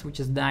first,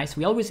 which is nice.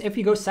 We always, if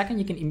you go second,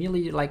 you can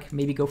immediately like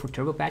maybe go for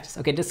turbo patches.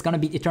 Okay, this is gonna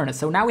be Eternatus.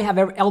 So now we have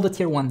all the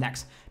tier 1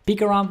 decks.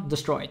 Pikarom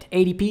destroyed.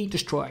 ADP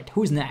destroyed.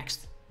 Who's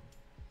next?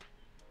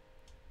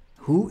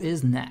 Who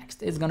is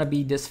next? It's gonna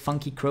be this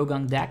funky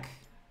Krogan deck.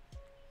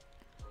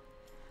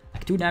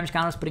 Like 2 damage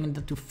counters, putting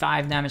it to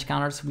 5 damage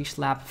counters. We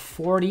slap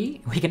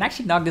 40. We can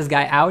actually knock this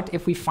guy out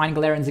if we find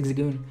Galarian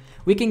Zigzagoon.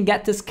 We can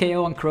get this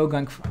KO on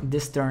Krogan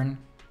this turn.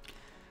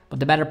 But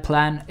the better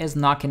plan is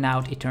knocking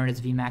out Eternatus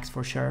VMAX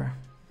for sure.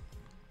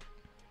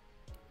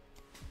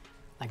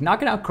 Like,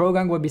 knocking out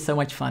Krogan would be so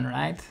much fun,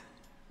 right?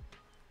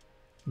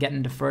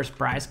 Getting the first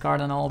prize card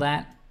and all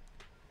that.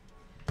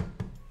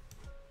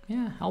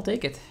 Yeah, I'll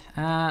take it.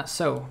 Yeah,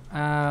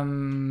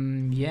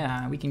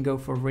 we can go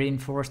for Viridian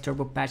Forest,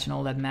 Turbo Patch and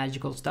all that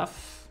magical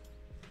stuff.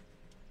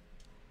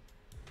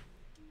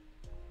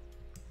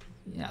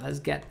 Yeah, let's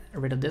get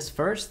rid of this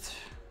first.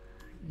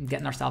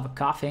 Getting ourselves a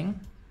Koffing.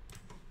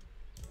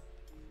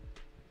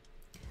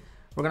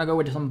 We're gonna go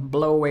with some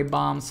blow-away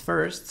bombs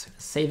first,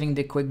 saving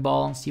the quick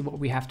ball and see what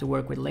we have to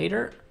work with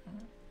later.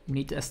 We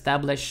need to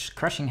establish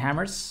crushing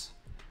hammers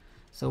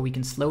so we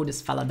can slow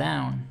this fella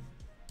down.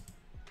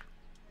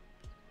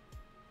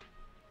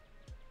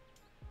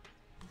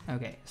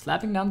 Okay,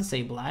 slapping down the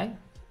Sableye,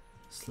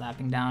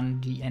 slapping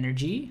down the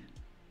energy,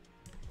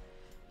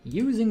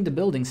 using the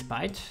building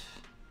spite,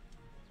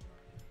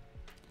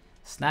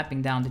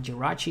 slapping down the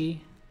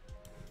Jirachi,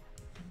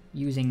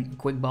 using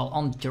quick ball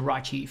on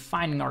Jirachi,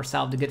 finding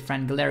ourselves the good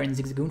friend Galarian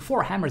Zigzagoon.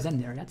 4 hammers in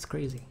there, that's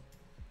crazy.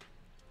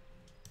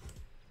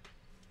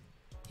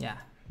 Yeah,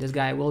 this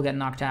guy will get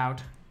knocked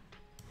out.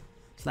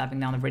 Slapping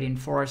down the Viridian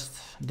Forest,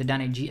 the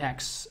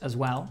Dedenne-GX as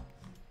well.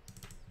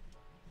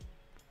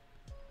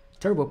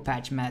 Turbo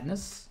Patch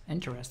Madness,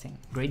 interesting.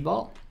 Great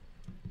Ball.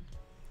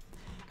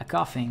 A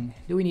Koffing.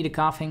 Do we need a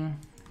Koffing?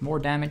 More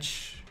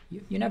damage?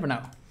 You never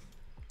know.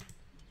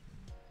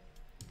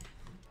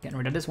 Getting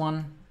rid of this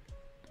one.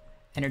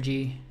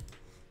 Energy.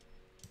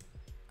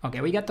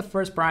 Okay, we got the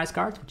first prize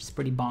card, which is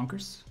pretty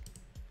bonkers.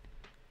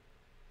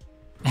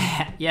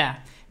 Yeah,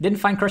 didn't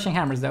find Crushing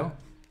Hammers though.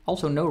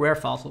 Also no rare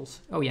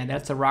fossils. Oh yeah,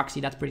 that's a Roxie,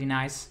 that's pretty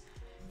nice.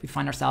 If we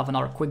find ourselves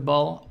another Quick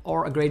Ball,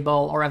 or a Great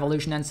Ball, or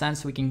Evolution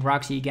Incense, we can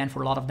Roxie again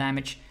for a lot of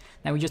damage.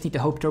 Then we just need to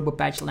hope Turbo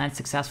Patch lands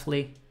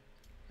successfully.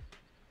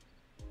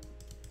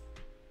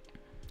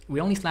 We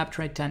only slap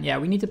trade 10. Yeah,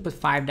 we need to put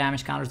 5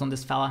 damage counters on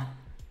this fella.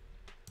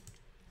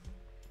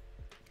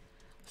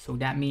 So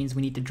that means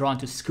we need to draw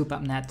into Scoop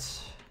Up Net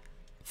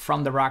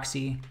from the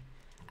Roxie,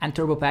 and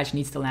Turbo Patch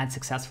needs to land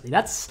successfully.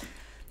 That's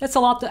a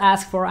lot to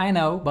ask for, I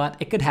know, but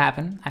it could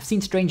happen. I've seen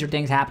stranger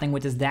things happening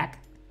with this deck,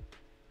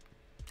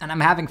 and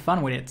I'm having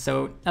fun with it.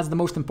 So that's the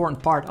most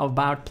important part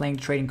about playing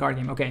the trading card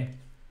game. Okay,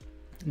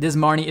 this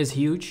Marnie is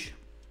huge,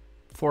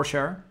 for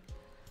sure.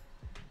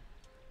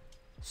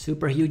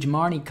 Super huge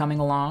Marnie coming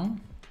along.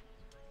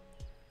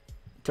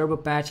 Turbo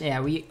Patch, yeah,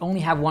 we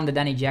only have one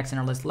Dedenne-GX in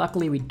our list.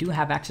 Luckily, we do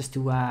have access to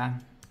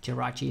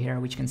Jirachi here,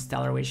 which can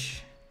Stellar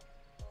Wish.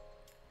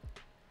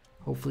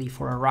 Hopefully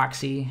for a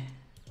Roxie.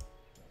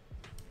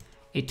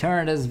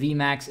 Eternatus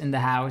VMAX in the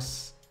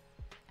house.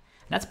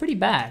 That's pretty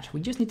bad. We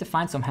just need to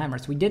find some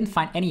hammers. We didn't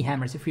find any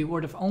hammers. If we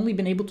would have only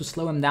been able to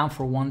slow him down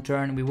for one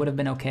turn, we would have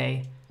been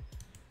okay.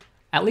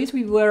 At least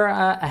we were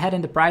ahead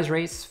in the prize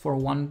race for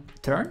one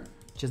turn,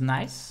 which is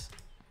nice.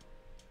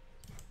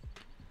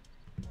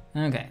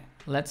 Okay,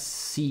 let's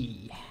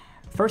see.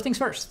 First things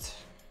first.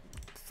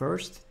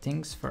 First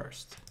things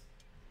first.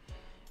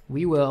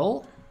 We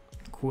will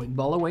quick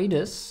ball away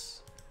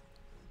this.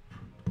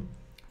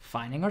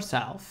 Finding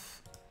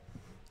ourselves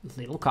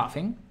little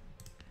Koffing.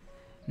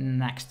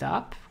 Next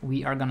up,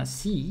 we are gonna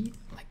see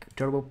like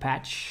Turbo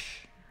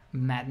Patch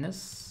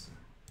Madness.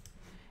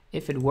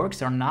 If it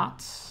works or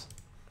not.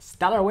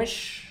 Stellar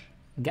Wish,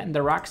 getting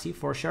the Roxie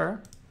for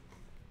sure.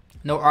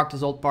 No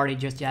Arctozolt party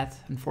just yet,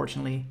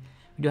 unfortunately.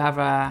 We do have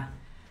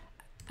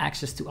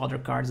access to other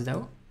cards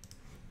though,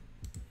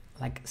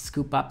 like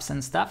scoop ups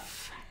and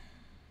stuff.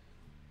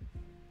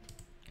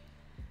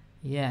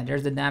 Yeah,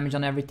 there's the damage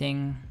on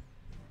everything.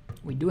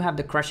 We do have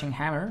the Crushing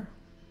Hammer.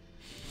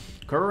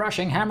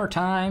 Crushing Hammer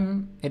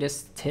time! It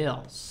is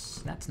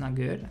Tails. That's not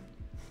good.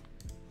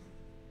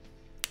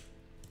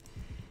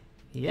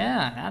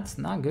 Yeah, that's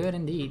not good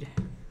indeed.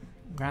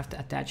 We're gonna have to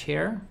attach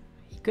here.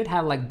 He could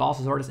have like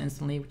Boss's Orders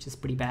instantly, which is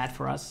pretty bad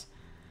for us.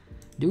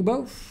 Do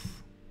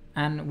both.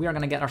 And we are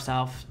gonna get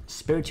ourselves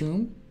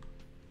Spiritomb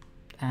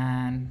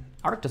and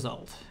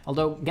Arctozolt.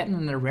 Although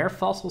getting a rare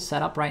fossil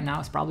set up right now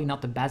is probably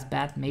not the best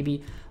bet.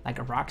 Maybe like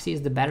a Roxie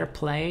is the better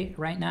play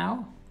right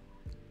now.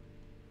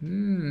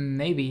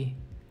 Maybe.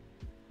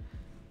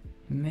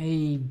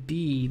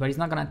 Maybe, but he's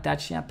not gonna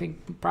attach. Yeah,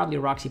 probably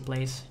Roxie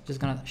plays.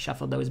 Just gonna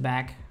shuffle those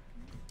back.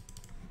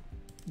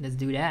 Let's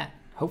do that.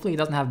 Hopefully he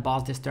doesn't have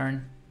boss this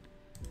turn.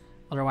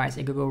 Otherwise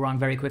it could go wrong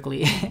very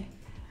quickly.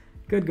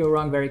 Could go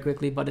wrong very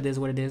quickly, but it is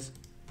what it is.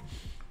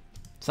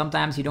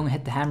 Sometimes you don't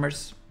hit the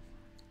hammers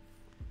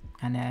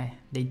and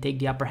they take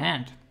the upper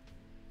hand.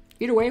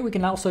 Either way, we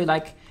can also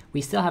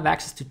we still have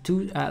access to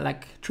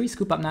 3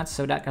 scoop up nuts,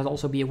 so that could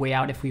also be a way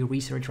out if we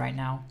research right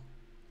now.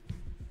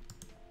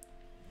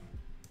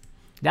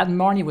 That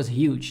Marnie was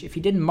huge. If he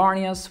didn't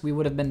Marnie us, we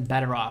would have been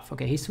better off.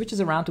 Okay, he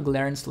switches around to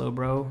Galarian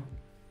Slowbro,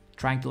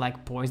 trying to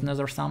like poison us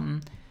or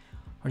something.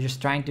 Or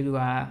just trying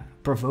to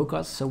provoke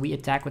us, so we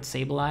attack with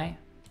Sableye.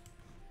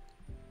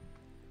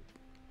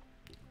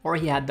 Or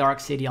he had Dark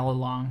City all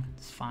along,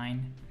 it's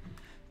fine.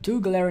 2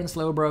 Galarian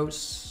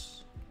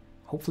Slowbros.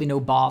 Hopefully no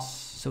boss,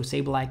 so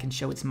Sableye can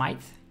show its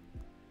might.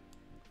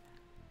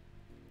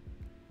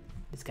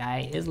 This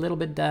guy is a little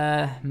bit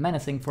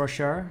menacing for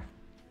sure.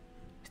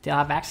 Still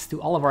have access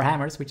to all of our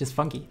hammers, which is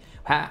funky.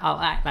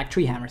 Like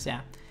 3 hammers,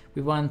 yeah.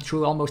 We went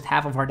through almost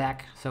half of our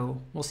deck,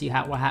 so we'll see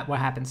what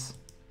happens.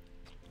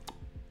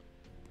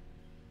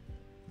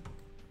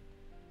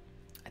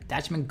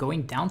 Attachment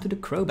going down to the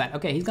Crobat.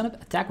 Okay, he's gonna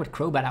attack with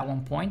Crobat at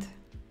one point.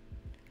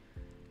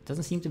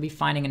 Doesn't seem to be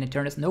finding an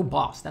Eternatus. No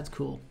boss, that's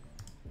cool.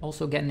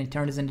 Also getting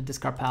Eternatus in the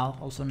discard pile,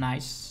 also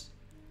nice.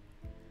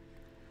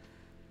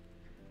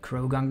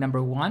 Croagunk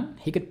number 1.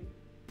 He could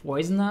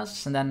poison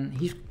us, and then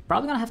he's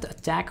probably gonna have to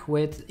attack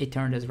with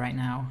Eternatus right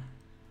now.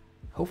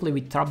 Hopefully we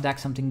top deck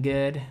something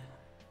good.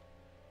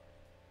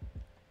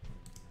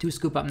 2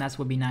 scoop up nets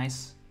would be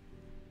nice.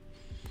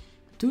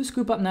 2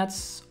 scoop up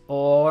nets,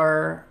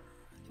 or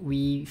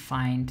we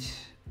find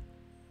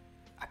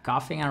a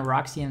Koffing and a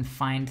Roxie and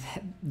find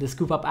the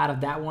scoop up out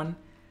of that one.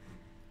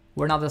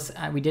 We're not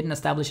we didn't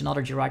establish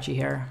another Jirachi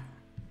here.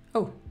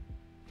 Oh,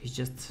 he's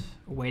just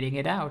waiting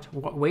it out,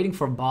 waiting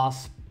for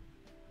boss,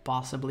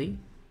 possibly.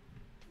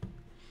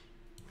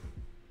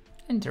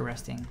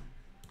 Interesting.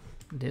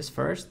 This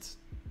first.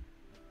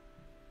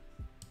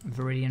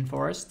 Viridian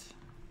Forest.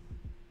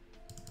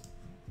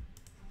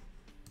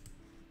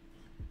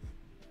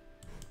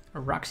 A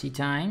Roxie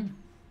time.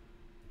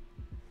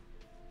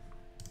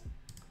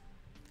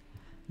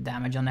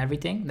 Damage on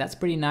everything. That's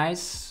pretty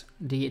nice.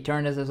 The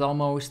Eternatus is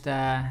almost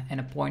in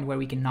a point where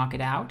we can knock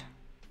it out.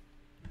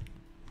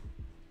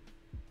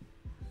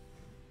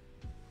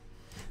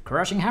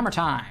 Crushing Hammer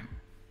time.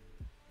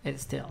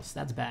 It's Tails.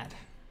 That's bad.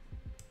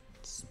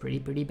 It's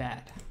pretty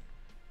bad.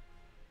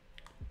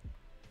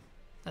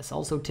 That's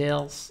also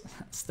Tails.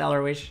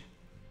 Stellar Wish.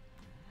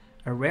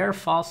 A rare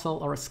fossil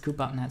or a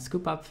scoop up net.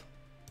 Scoop up.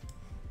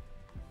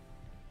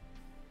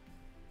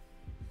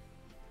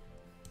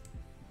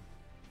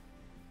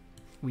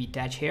 We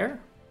attach here.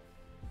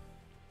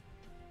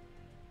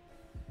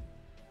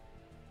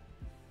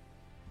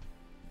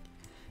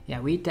 Yeah,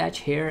 we attach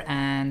here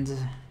and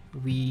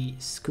we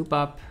scoop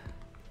up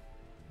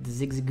the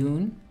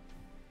Zigzagoon.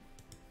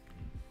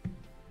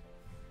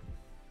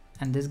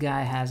 And this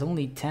guy has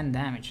only 10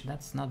 damage.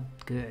 That's not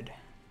good.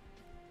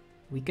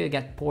 We could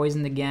get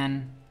poisoned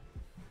again,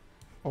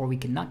 or we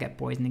could not get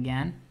poisoned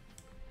again.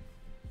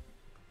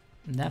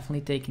 I'm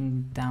definitely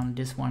taking down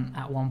this one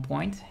at one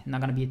point. I'm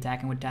not gonna be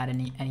attacking with that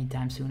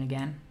anytime soon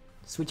again.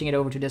 Switching it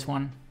over to this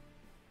one.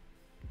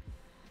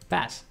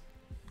 Pass.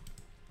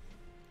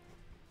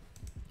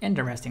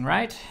 Interesting,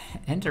 right?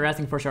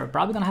 Interesting for sure.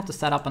 Probably gonna have to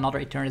set up another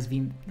Eternatus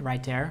V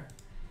right there.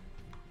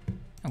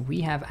 And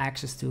we have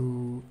access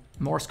to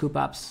more scoop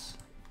ups.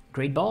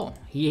 Great ball.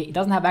 He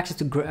doesn't have access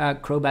to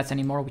Crobats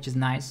anymore, which is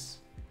nice.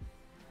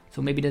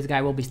 So maybe this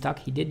guy will be stuck.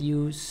 He did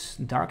use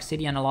Dark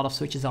City and a lot of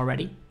switches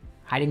already.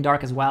 Hiding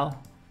Dark as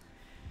well.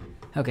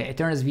 Okay,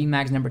 Eternus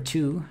VMAX number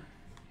 2.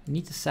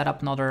 Need to set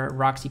up another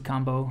Roxie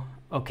combo.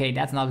 Okay,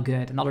 that's not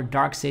good. Another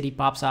Dark City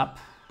pops up.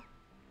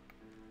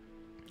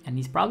 And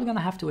he's probably gonna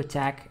have to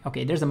attack.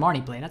 Okay, there's a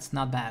Marnie play. That's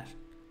not bad.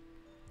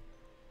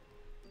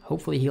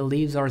 Hopefully he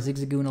leaves our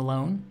Zigzagoon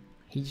alone.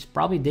 He's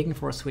probably digging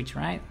for a switch,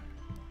 right?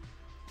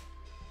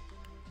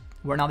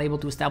 We're not able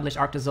to establish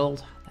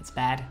Arctozolt. That's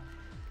bad.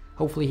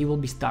 Hopefully he will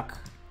be stuck,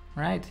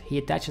 right? He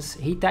attached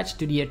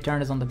to the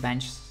Eternus on the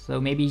bench.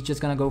 So maybe he's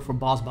just gonna go for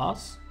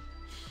boss.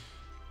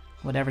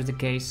 Whatever's the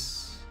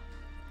case.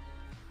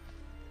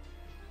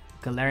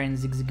 Galarian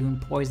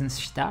Zigzagoon poison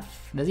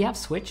stuff. Does he have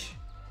switch?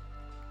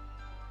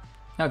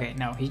 Okay,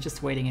 no, he's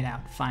just waiting it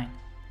out. Fine.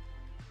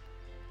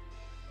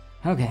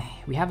 Okay,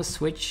 we have a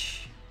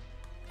switch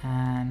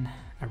and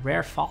a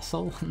rare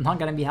fossil. Not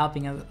gonna be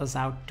helping us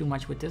out too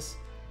much with this.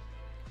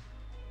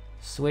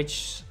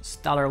 Switch,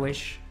 Stellar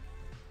Wish,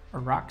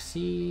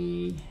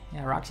 Roxie.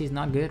 Yeah, Roxie's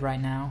not good right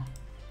now.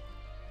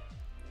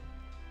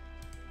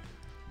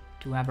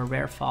 To have a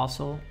rare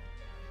fossil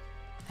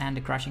and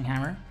the Crushing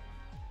Hammer,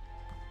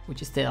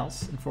 which is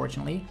Tails,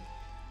 unfortunately.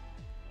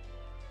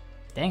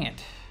 Dang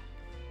it.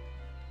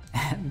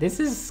 This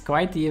is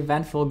quite the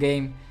eventful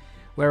game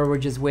where we're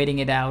just waiting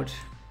it out.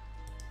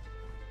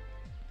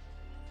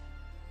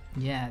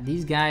 Yeah,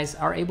 these guys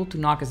are able to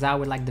knock us out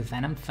with like the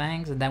Venom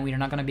Fangs, and then we're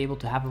not gonna be able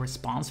to have a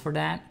response for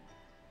that.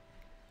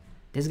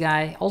 This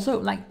guy, also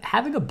like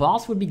having a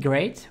boss would be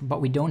great,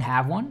 but we don't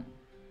have one.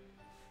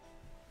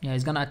 Yeah,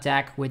 he's gonna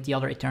attack with the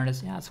other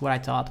Eternus. Yeah, that's what I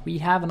thought. We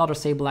have another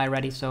Sableye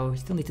ready, so we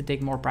still need to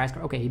take more prize.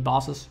 Okay, he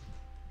bosses.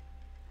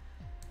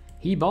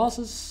 He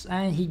bosses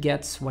and he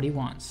gets what he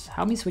wants.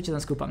 How many switches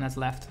and scoop up nets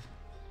left?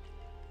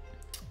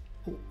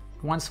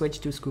 One switch,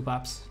 2 scoop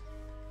ups.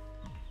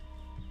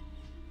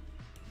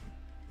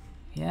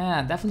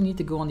 Yeah, definitely need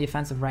to go on the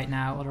offensive right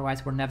now,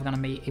 otherwise we're never gonna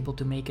be able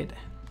to make it.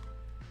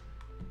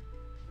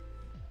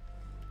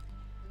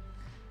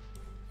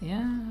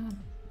 Yeah.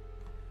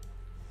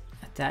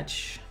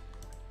 Attach.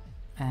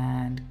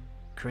 And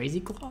Crazy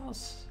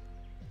Claws.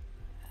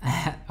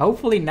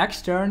 Hopefully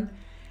next turn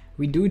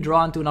we do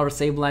draw into another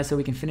Sableye so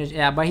we can finish.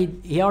 Yeah, but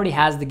he already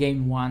has the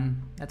game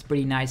won. That's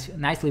pretty nice.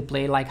 Nicely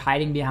played, like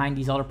hiding behind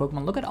these other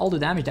Pokemon. Look at all the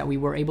damage that we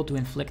were able to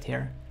inflict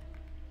here.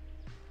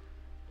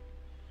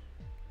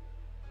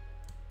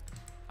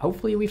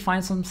 Hopefully we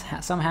find some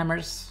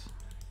hammers.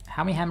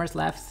 How many hammers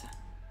left?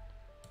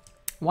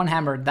 One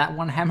hammer. That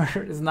one hammer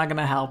is not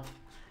gonna help,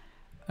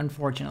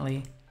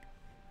 unfortunately.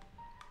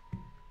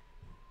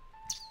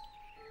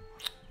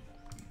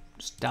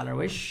 Stellar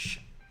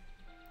Wish.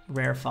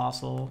 Rare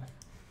fossil.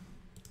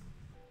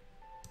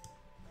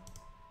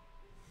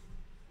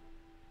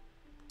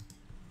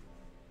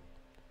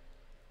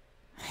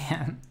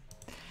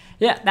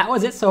 Yeah, that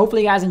was it. So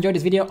hopefully you guys enjoyed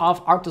this video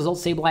of Arctozolt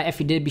Sableye. If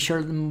you did, be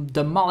sure to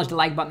demolish the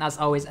like button as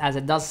always, as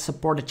it does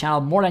support the channel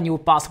more than you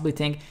would possibly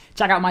think.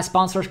 Check out my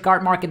sponsors,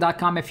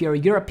 cardmarket.com, if you're a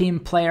European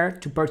player,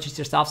 to purchase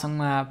yourself some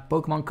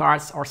Pokemon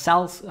cards or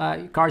sell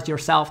cards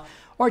yourself.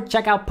 Or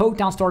check out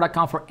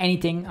PoketownStore.com for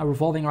anything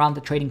revolving around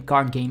the trading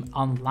card game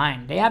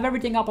online. They have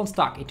everything up on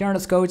stock.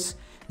 Eternus codes,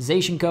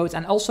 Zacian codes,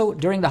 and also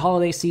during the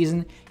holiday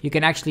season, you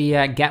can actually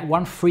get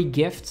one free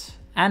gift.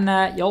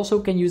 And you also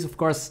can use, of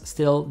course,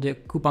 still the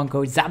coupon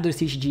code Zapdos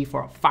TCG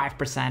for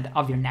 5%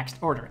 of your next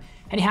order.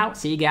 Anyhow,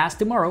 see you guys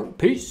tomorrow.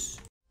 Peace!